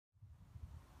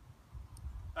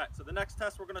All right, so the next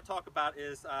test we're going to talk about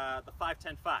is the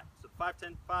 5-10-5. So the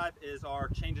 5-10-5 is our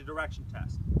change of direction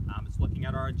test. It's looking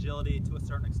at our agility to a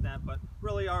certain extent, but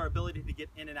really our ability to get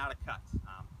in and out of cuts.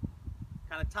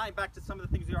 Kind of tying back to some of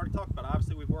the things we already talked about.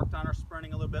 Obviously, we've worked on our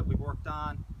sprinting a little bit. We've worked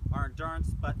on our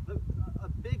endurance, but a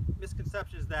big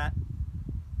misconception is that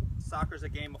soccer is a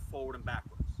game of forward and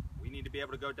backwards. We need to be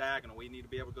able to go diagonal. We need to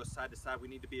be able to go side to side. We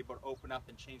need to be able to open up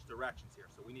and change directions here.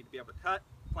 So we need to be able to cut,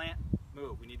 plant,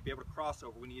 move. We need to be able to cross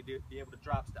over. We need to be able to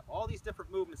drop step. All these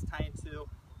different movements tie into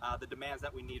the demands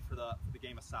that we need for the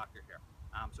game of soccer here.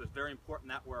 So it's very important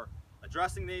that we're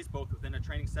addressing these both within a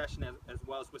training session as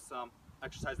well as with some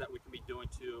exercise that we can be doing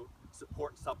to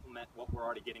support and supplement what we're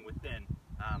already getting within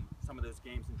some of those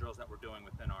games and drills that we're doing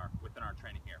within our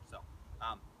training here. So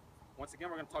once again,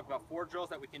 we're going to talk about 4 drills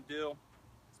that we can do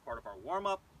as part of our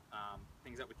warm-up,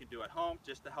 things that we can do at home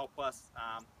just to help us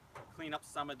clean up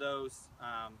some of those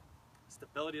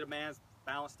stability demands,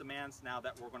 balance demands now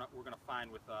that we're gonna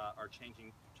find with our change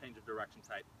of direction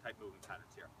type moving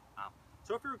patterns here.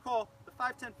 So if you recall, the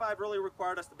 5-10-5 really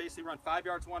required us to basically run 5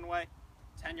 yards one way,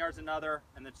 10 yards another,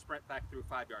 and then sprint back through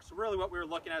 5 yards. So really what we were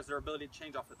looking at is their ability to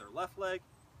change off of their left leg,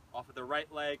 off of their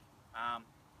right leg,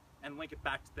 and link it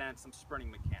back to then some sprinting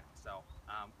mechanics. So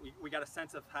we got a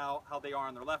sense of how they are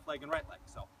on their left leg and right leg.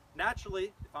 So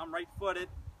naturally, if I'm right-footed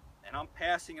and I'm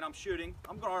passing and I'm shooting,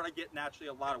 I'm going to already get naturally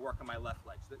a lot of work on my left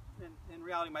leg. So in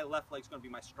reality, my left leg is going to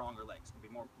be my stronger leg. It's going to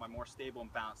be my more stable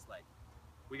and balanced leg.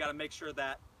 We got to make sure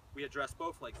that we address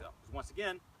both legs though, because once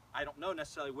again, I don't know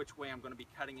necessarily which way I'm going to be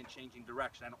cutting and changing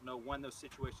direction. I don't know when those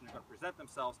situations are going to present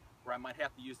themselves where I might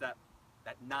have to use that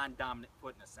non-dominant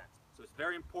foot in a sense. So it's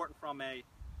very important from a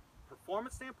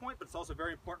performance standpoint, but it's also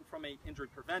very important from an injury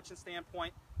prevention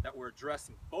standpoint that we're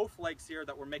addressing both legs here,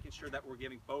 that we're making sure that we're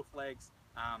giving both legs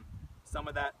some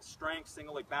of that strength,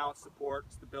 single leg balance, support,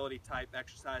 stability type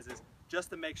exercises, just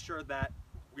to make sure that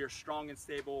we are strong and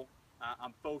stable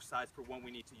on both sides for when we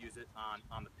need to use it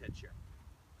on the pitch here.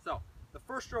 So the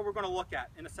first drill we're going to look at,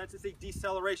 in a sense, is a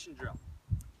deceleration drill.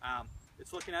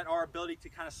 It's looking at our ability to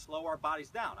kind of slow our bodies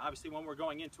down. Obviously, when we're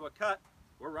going into a cut,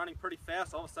 we're running pretty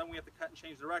fast. All of a sudden, we have to cut and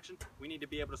change direction. We need to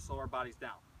be able to slow our bodies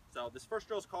down. So this first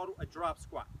drill is called a drop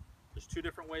squat. There's 2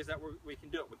 different ways that we can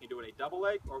do it. We can do it a double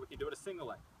leg or we can do it a single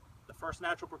leg. The first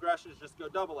natural progression is just go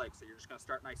double leg. So you're just going to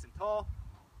start nice and tall.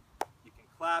 You can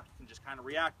clap, you can just kind of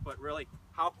react, but really,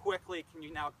 how quickly can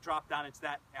you now drop down into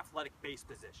that athletic base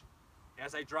position?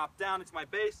 As I drop down into my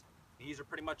base, knees are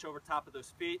pretty much over top of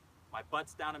those feet. My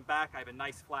butt's down and back. I have a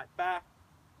nice flat back.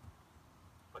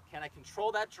 But can I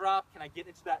control that drop? Can I get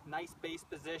into that nice base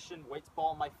position, weights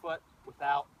ball in my foot,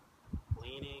 without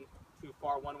leaning too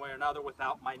far one way or another,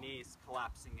 without my knees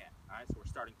collapsing in? All right, so we're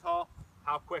starting tall.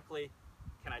 How quickly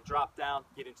can I drop down,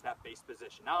 get into that base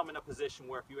position? Now I'm in a position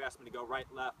where if you ask me to go right,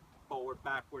 left, forward,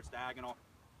 backwards, diagonal,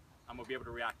 I'm going to be able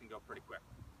to react and go pretty quick.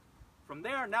 From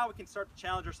there, now we can start to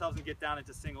challenge ourselves and get down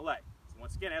into single leg. So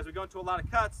once again, as we go into a lot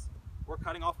of cuts, we're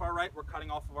cutting off our right, we're cutting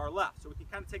off of our left. So we can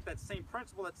kind of take that same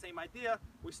principle, that same idea.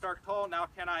 We start tall, now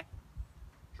can I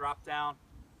drop down,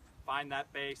 find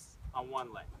that base on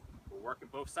one leg? We're working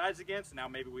both sides again, so now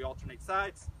maybe we alternate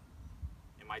sides.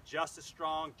 Am I just as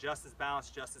strong, just as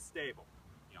balanced, just as stable?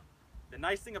 You know, the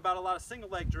nice thing about a lot of single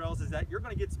leg drills is that you're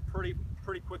going to get some pretty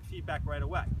quick feedback right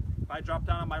away. If I drop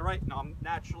down on my right, now I'm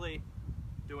naturally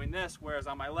doing this, whereas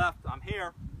on my left, I'm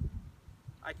here,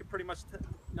 I can pretty much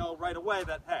know right away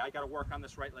that, hey, I got to work on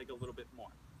this right leg a little bit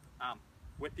more.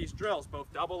 With these drills, both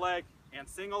double leg and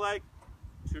single leg,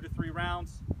 2 to 3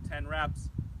 rounds, 10 reps.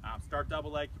 Start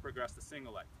double leg to progress to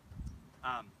single leg.